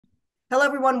Hello,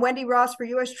 everyone. Wendy Ross for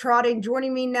USTrotting.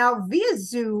 Joining me now via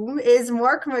Zoom is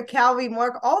Mark McKelvie.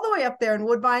 Mark, all the way up there in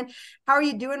Woodbine. How are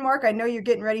you doing, Mark? I know you're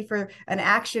getting ready for an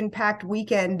action-packed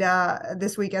weekend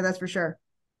this weekend, that's for sure.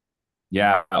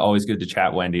 Yeah, always good to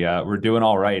chat, Wendy. We're doing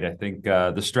all right. I think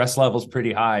the stress level's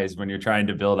pretty high is when you're trying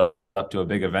to build up to a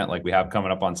big event like we have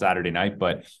coming up on Saturday night.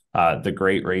 But the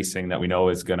great racing that we know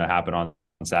is going to happen on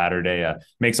Saturday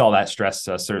makes all that stress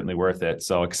certainly worth it.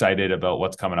 So excited about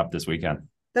what's coming up this weekend.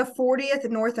 The 40th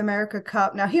North America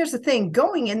Cup. Now, here's the thing: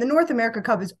 going in the North America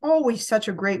Cup is always such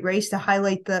a great race to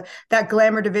highlight that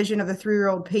glamour division of the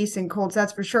three-year-old pacing colts,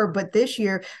 that's for sure. But this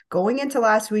year, going into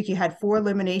last week, you had four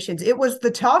eliminations. It was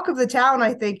the talk of the town,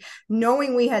 I think,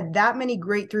 knowing we had that many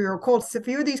great three-year-old colts. A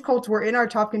few of these colts were in our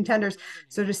top contenders,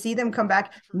 so to see them come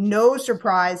back, no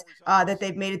surprise that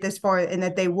they've made it this far and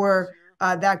that they were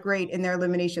that great in their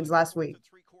eliminations last week.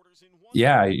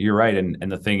 Yeah, you're right. And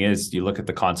the thing is, you look at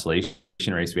the consolation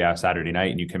race we have Saturday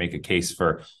night, and you can make a case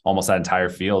for almost that entire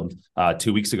field.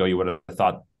 2 weeks ago, you would have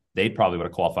thought they probably would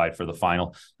have qualified for the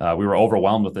final. We were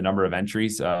overwhelmed with the number of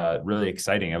entries. Really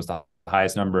exciting. It was the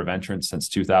highest number of entrants since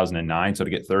 2009. So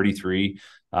to get 33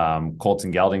 Colts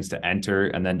and Geldings to enter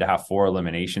and then to have four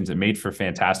eliminations, it made for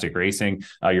fantastic racing.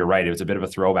 You're right. It was a bit of a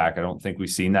throwback. I don't think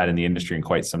we've seen that in the industry in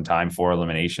quite some time, four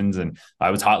eliminations. And I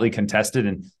was hotly contested.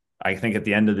 And I think at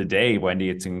the end of the day,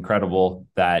 Wendy, it's incredible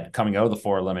that coming out of the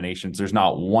four eliminations, there's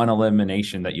not one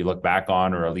elimination that you look back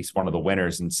on, or at least one of the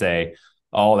winners, and say,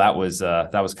 "Oh, that was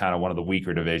kind of one of the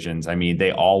weaker divisions." I mean,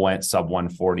 they all went sub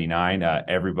 149.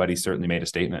 Everybody certainly made a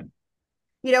statement.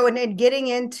 And getting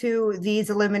into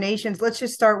these eliminations, let's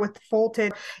just start with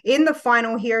Fulton in the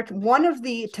final here. One of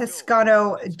the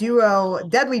Toscano duo,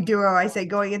 deadly duo, I say,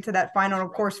 going into that final. And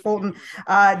of course, Fulton.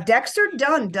 Dexter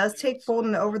Dunn does take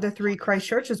Fulton over the three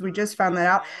Christchurch, as we just found that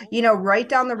out. Right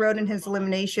down the road in his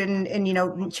elimination,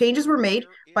 and changes were made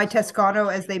by Toscano,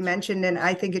 as they mentioned, and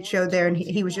I think it showed there. And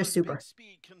he was just super.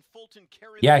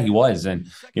 Yeah, he was. And,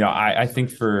 I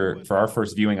think for our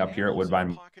first viewing up here at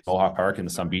Woodbine Mohawk Park in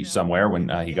the Sun Beach somewhere, when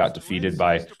he got defeated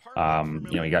by,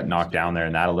 he got knocked down there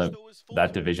in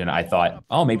that division, I thought,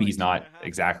 oh, maybe he's not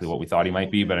exactly what we thought he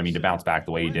might be. But I mean, to bounce back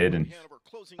the way he did. And,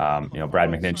 Brad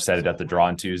McNinch said it at the draw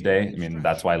on Tuesday. I mean,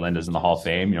 that's why Linda's in the Hall of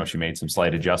Fame. She made some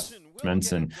slight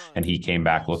adjustments, and he came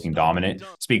back looking dominant.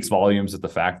 Speaks volumes of the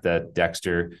fact that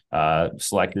Dexter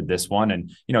selected this one.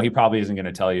 And, he probably isn't going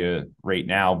to tell you right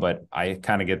now, but I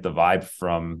kind of get the vibe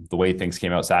from the way things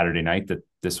came out Saturday night that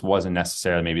this wasn't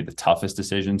necessarily maybe the toughest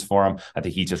decisions for him. I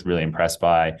think he's just really impressed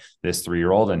by this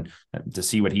three-year-old, and to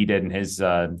see what he did in his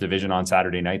division on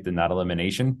Saturday night in that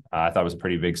elimination, I thought was a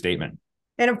pretty big statement.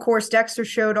 And of course, Dexter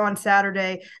showed on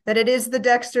Saturday that it is the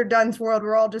Dexter Dunn's world.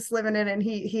 We're all just living in it, and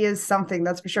he is something,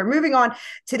 that's for sure. Moving on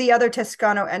to the other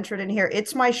Toscano entrant in here.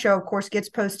 It's My Show, of course, gets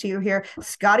posed to you here.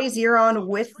 Scotty Zeron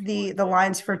with the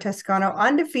lines for Toscano,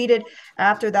 undefeated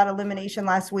after that elimination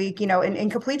last week,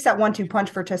 and completes that 1-2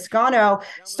 punch for Toscano.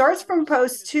 Starts from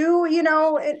post two,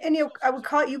 I would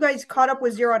call you guys caught up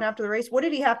with Zeron after the race. What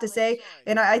did he have to say?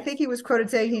 And I think he was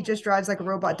quoted saying he just drives like a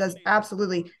robot, does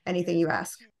absolutely anything you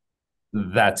ask.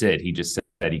 That's it. He just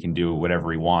said he can do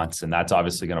whatever he wants. And that's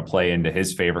obviously going to play into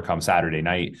his favor come Saturday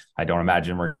night. I don't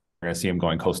imagine we're going to see him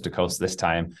going coast to coast this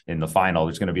time in the final.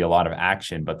 There's going to be a lot of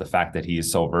action, but the fact that he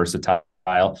is so versatile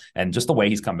and just the way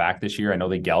he's come back this year, I know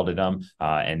they gelded him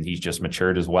and he's just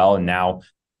matured as well. And now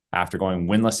after going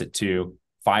winless at 2,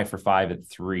 5 for 5 at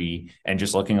 3, and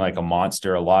just looking like a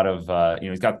monster, a lot of,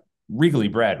 he's got regally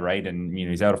bred, right? And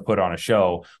he's out of put on a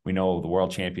show. We know the world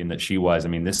champion that she was. I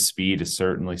mean, this speed is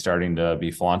certainly starting to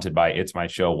be flaunted by It's My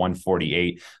Show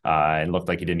 148, and looked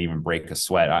like he didn't even break a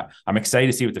sweat. I'm excited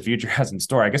to see what the future has in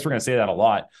store. I guess we're going to say that a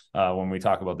lot when we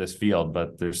talk about this field,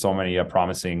 but there's so many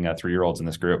promising 3-year-olds in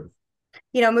this group.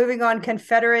 Moving on,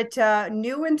 Confederate,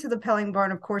 new into the Pelling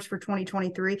Barn, of course, for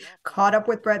 2023, caught up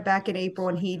with Brett back in April,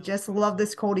 and he just loved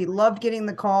this colt. He loved getting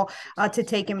the call to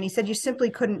take him, and he said you simply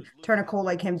couldn't turn a colt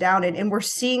like him down. And we're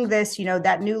seeing this,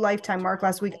 that new lifetime mark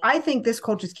last week. I think this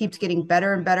colt just keeps getting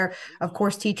better and better. Of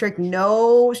course, T-Trick,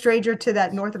 no stranger to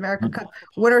that North America Cup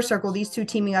winner circle. These two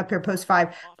teaming up here post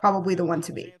 5, probably the one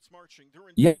to beat.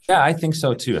 Yeah, I think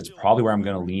so too. It's probably where I'm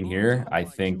going to lean here. I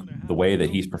think the way that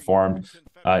he's performed,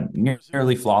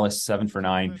 nearly flawless, 7 for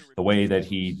 9. The way that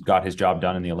he got his job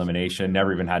done in the elimination,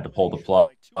 never even had to pull the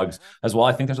plugs as well.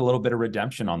 I think there's a little bit of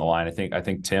redemption on the line. I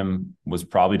think Tim was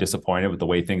probably disappointed with the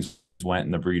way things went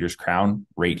in the Breeders' Crown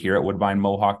right here at Woodbine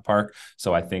Mohawk Park.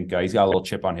 So I think he's got a little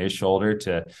chip on his shoulder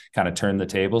to kind of turn the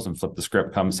tables and flip the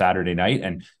script come Saturday night.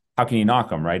 And how can you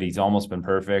knock him, right? He's almost been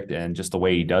perfect, and just the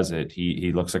way he does it,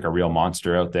 he looks like a real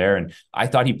monster out there. And I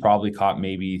thought he probably caught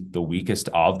maybe the weakest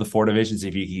of the four divisions,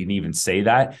 if you can even say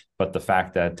that. But the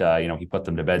fact that he put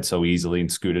them to bed so easily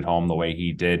and scooted home the way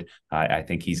he did, I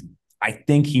think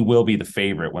he will be the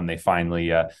favorite when they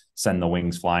finally send the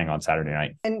wings flying on Saturday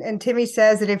night. And Timmy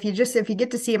says that if you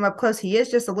get to see him up close, he is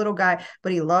just a little guy,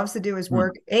 but he loves to do his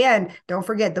work. And don't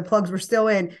forget, the plugs were still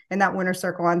in that winner's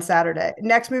circle on Saturday.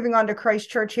 Next, moving on to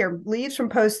Christchurch here, leaves from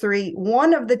post 3,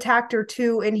 one of the Tactor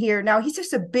 2 in here. Now he's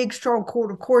just a big, strong colt,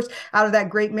 of course, out of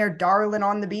that great mare Darlin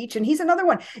on the beach, and he's another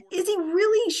one. Is he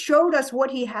really showed us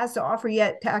what he has to offer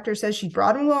yet? Tactor says she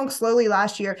brought him along slowly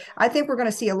last year. I think we're going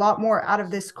to see a lot more out of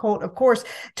this colt. Of course,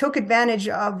 took advantage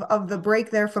of the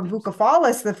break there from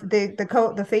Bucephalus,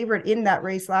 the favorite in that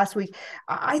race last week.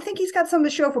 I think he's got something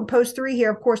to show from post 3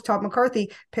 here. Of course, Todd McCarthy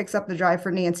picks up the drive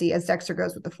for Nancy as Dexter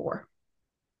goes with the 4.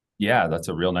 Yeah, that's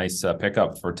a real nice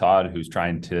pickup for Todd, who's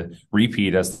trying to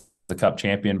repeat as the Cup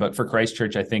champion. But for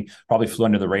Christchurch, I think probably flew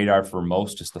under the radar for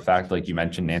most, just the fact, like you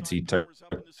mentioned, Nancy took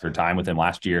her time with him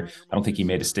last year. I don't think he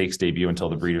made a stakes debut until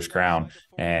the Breeders' Crown,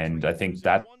 and I think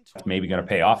that's maybe going to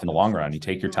pay off in the long run. You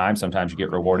take your time, sometimes you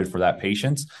get rewarded for that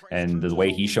patience, and the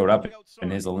way he showed up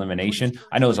in his elimination,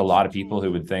 I know there's a lot of people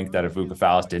who would think that if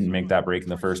Bucephalus didn't make that break in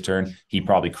the first turn, he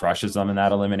probably crushes them in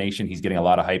that elimination. He's getting a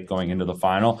lot of hype going into the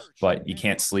final, but you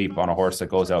can't sleep on a horse that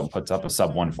goes out and puts up a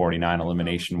sub 149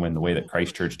 elimination win the way that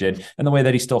Christchurch did, and the way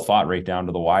that he still fought right down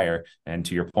to the wire. And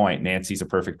to your point, Nancy's a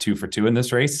perfect 2 for 2 in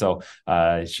this race, so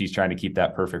she's trying to keep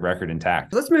that perfect record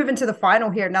intact. Let's move into the final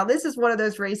here. Now, this is one of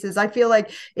those races, I feel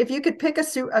like if you could pick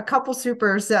a couple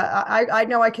supers, I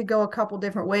know I could go a couple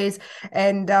different ways.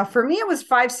 And for me, it was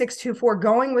 5, 6, 2, 4.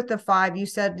 Going with the 5, you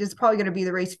said is probably going to be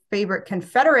the race favorite.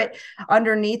 Confederate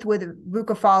underneath with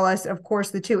Bucephalus, of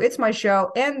course, the 2, It's My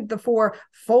Show, and the 4,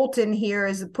 Fulton here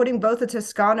is putting both the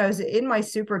Toscanos in my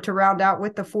super to round out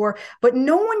with the 4. But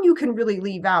no one you can really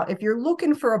leave out. If you're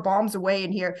looking for a bombs away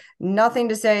in here, nothing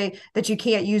to say that you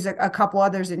can't use a couple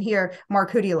others in here.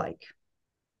 Mark, who do you like?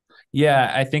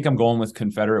 Yeah, I think I'm going with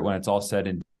Confederate when it's all said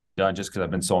and done, just because I've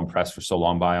been so impressed for so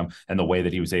long by him and the way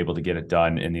that he was able to get it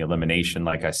done in the elimination.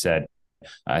 Like I said,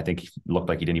 I think he looked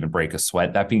like he didn't even break a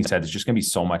sweat. That being said, there's just going to be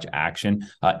so much action.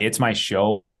 It's My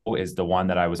Show is the one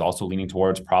that I was also leaning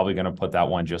towards, probably going to put that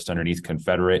one just underneath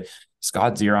Confederate.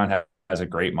 Scott Zeron has a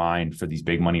great mind for these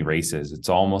big money races. It's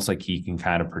almost like he can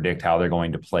kind of predict how they're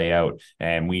going to play out.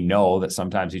 And we know that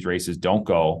sometimes these races don't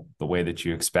go the way that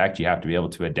you expect. You have to be able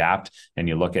to adapt. And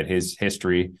you look at his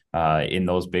history in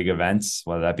those big events,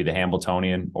 whether that be the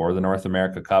Hambletonian or the North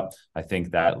America Cup, I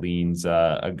think that leans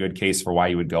a good case for why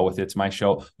you would go with It's My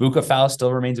Show. Bucephalus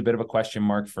still remains a bit of a question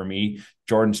mark for me.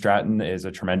 Jordan Stratton is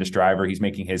a tremendous driver. He's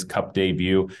making his Cup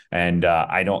debut. And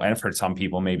I've heard some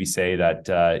people maybe say that,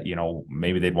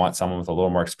 maybe they'd want someone with a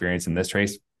little more experience in this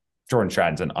race. Jordan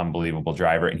Stratton's an unbelievable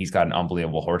driver, and he's got an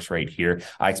unbelievable horse right here.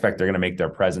 I expect they're going to make their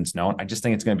presence known. I just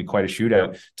think it's going to be quite a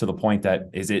shootout, to the point that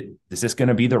is this going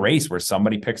to be the race where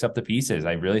somebody picks up the pieces?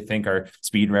 I really think our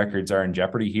speed records are in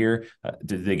jeopardy here.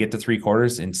 Did they get to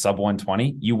 3/4 in sub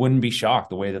 120? You wouldn't be shocked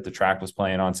the way that the track was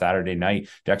playing on Saturday night.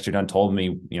 Dexter Dunn told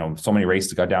me, so many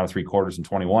races got down to 3/4 in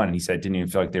 21, and he said didn't even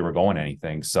feel like they were going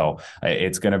anything. So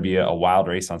it's going to be a wild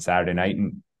race on Saturday night,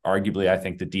 and arguably, I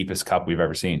think, the deepest Cup we've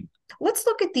ever seen. Let's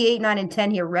look at the 8, 9, and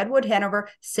 10 here. Redwood, Hanover,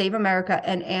 Save America,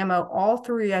 and Ammo. All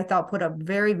 3, I thought, put up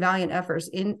very valiant efforts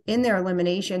in their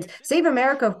eliminations. Save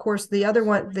America, of course, the other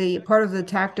one, the part of the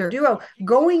Tactor duo.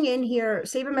 Going in here,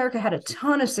 Save America had a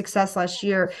ton of success last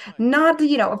year. Not,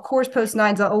 of course, post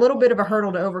 9's a little bit of a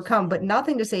hurdle to overcome, but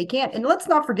nothing to say he can't. And let's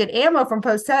not forget Ammo from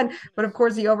post 10, but of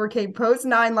course, he overcame post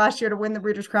 9 last year to win the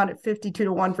Breeders' Crown at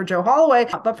 52-1 for Joe Holloway.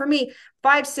 But for me,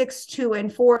 5, 6, 2,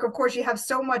 and 4. Of course, you have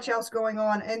so much else going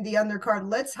on in the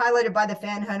undercard. Let's highlight it by the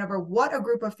fan Hanover. What a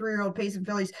group of 3-year-old Payson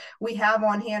fillies we have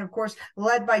on hand. Of course,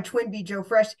 led by Twin B Joe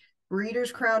Fresh,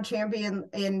 Breeders' Crown champion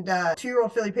and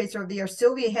 2-year-old filly pacer of the year.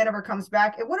 Sylvia Hanover comes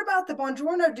back. And what about the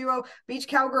Bongiorno duo, Beach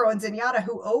Cowgirl and Zenyatta,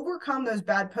 who overcome those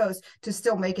bad posts to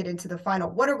still make it into the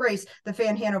final? What a race the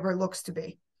fan Hanover looks to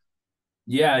be.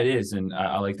 Yeah, it is. And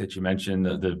I like that you mentioned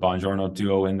the Bongiorno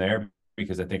duo in there,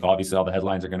 because I think obviously all the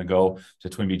headlines are going to go to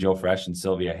Twin B Joe Fresh and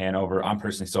Sylvia Hanover. I'm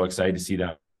personally so excited to see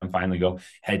them finally go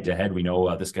head to head. We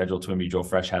know the schedule Twin B Joe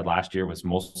Fresh had last year was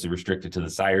mostly restricted to the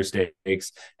Sire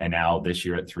Stakes, and now this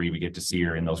year at 3 we get to see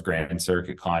her in those Grand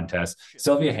Circuit contests.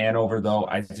 Sylvia Hanover, though,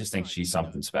 I just think she's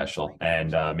something special,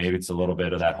 and maybe it's a little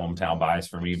bit of that hometown bias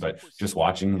for me, but just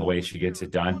watching the way she gets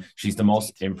it done, she's the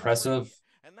most impressive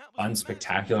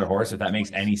unspectacular horse, if that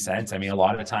makes any sense. I mean, a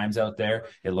lot of times out there,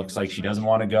 it looks like she doesn't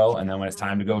want to go, and then when it's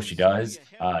time to go, she does.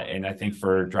 And I think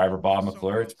for driver Bob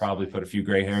McClure, it's probably put a few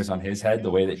gray hairs on his head,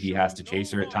 the way that he has to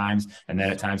chase her at times, and then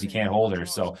at times he can't hold her.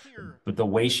 So, but the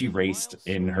way she raced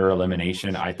in her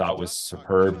elimination, I thought was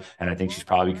superb, and I think she's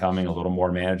probably becoming a little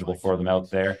more manageable for them out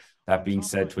there. That being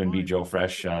said, Twin B Joe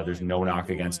Fresh, there's no knock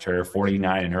against her.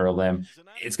 49 in her elim.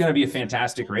 It's going to be a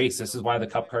fantastic race. This is why the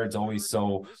Cup card's always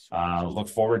so look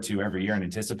forward to every year and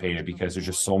anticipated, because there's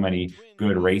just so many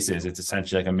good races. It's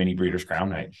essentially like a mini Breeders' Crown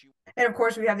night. And of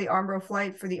course, we have the Armbro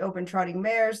Flight for the open trotting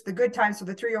mares, the Good Times for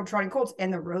the 3-year-old trotting colts,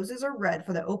 and the Roses Are Red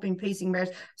for the open pacing mares.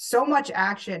 So much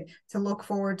action to look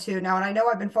forward to now. And I know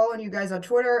I've been following you guys on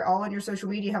Twitter, all on your social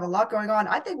media, you have a lot going on.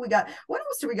 I think we got, what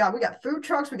else do we got? We got food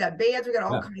trucks, we got bands, we got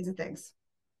all kinds of things.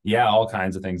 Yeah, all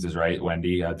kinds of things is right,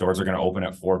 Wendy. Doors are going to open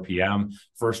at 4 p.m.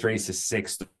 First race is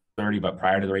 6:30, but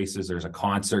prior to the races, there's a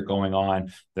concert going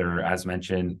on. There, as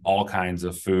mentioned, all kinds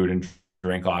of food and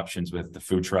drink options with the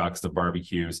food trucks, the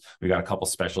barbecues. We got a couple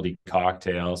specialty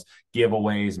cocktails,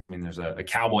 giveaways. I mean, there's a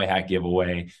cowboy hat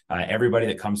giveaway. Everybody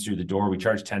that comes through the door, we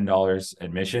charge $10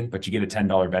 admission, but you get a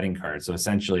 $10 betting card. So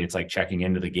essentially it's like checking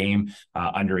into the game.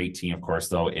 Under 18, of course,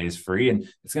 though, is free. And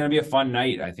it's going to be a fun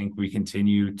night. I think we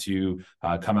continue to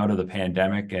come out of the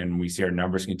pandemic and we see our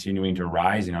numbers continuing to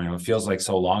rise. You know, it feels like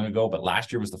so long ago, but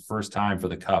last year was the first time for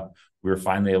the Cup we were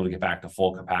finally able to get back to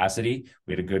full capacity.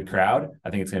 We had a good crowd. I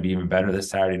think it's going to be even better this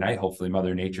Saturday night. Hopefully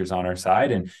Mother Nature's on our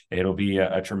side, and it'll be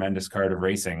a tremendous card of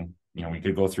racing. You know, we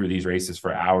could go through these races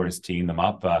for hours, teeing them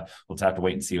up. We'll have to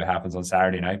wait and see what happens on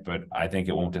Saturday night, but I think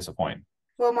it won't disappoint.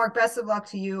 Well, Mark, best of luck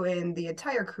to you and the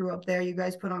entire crew up there. You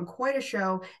guys put on quite a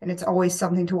show, and it's always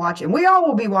something to watch. And we all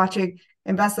will be watching.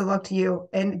 And best of luck to you.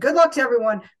 And good luck to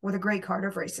everyone with a great card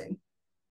of racing.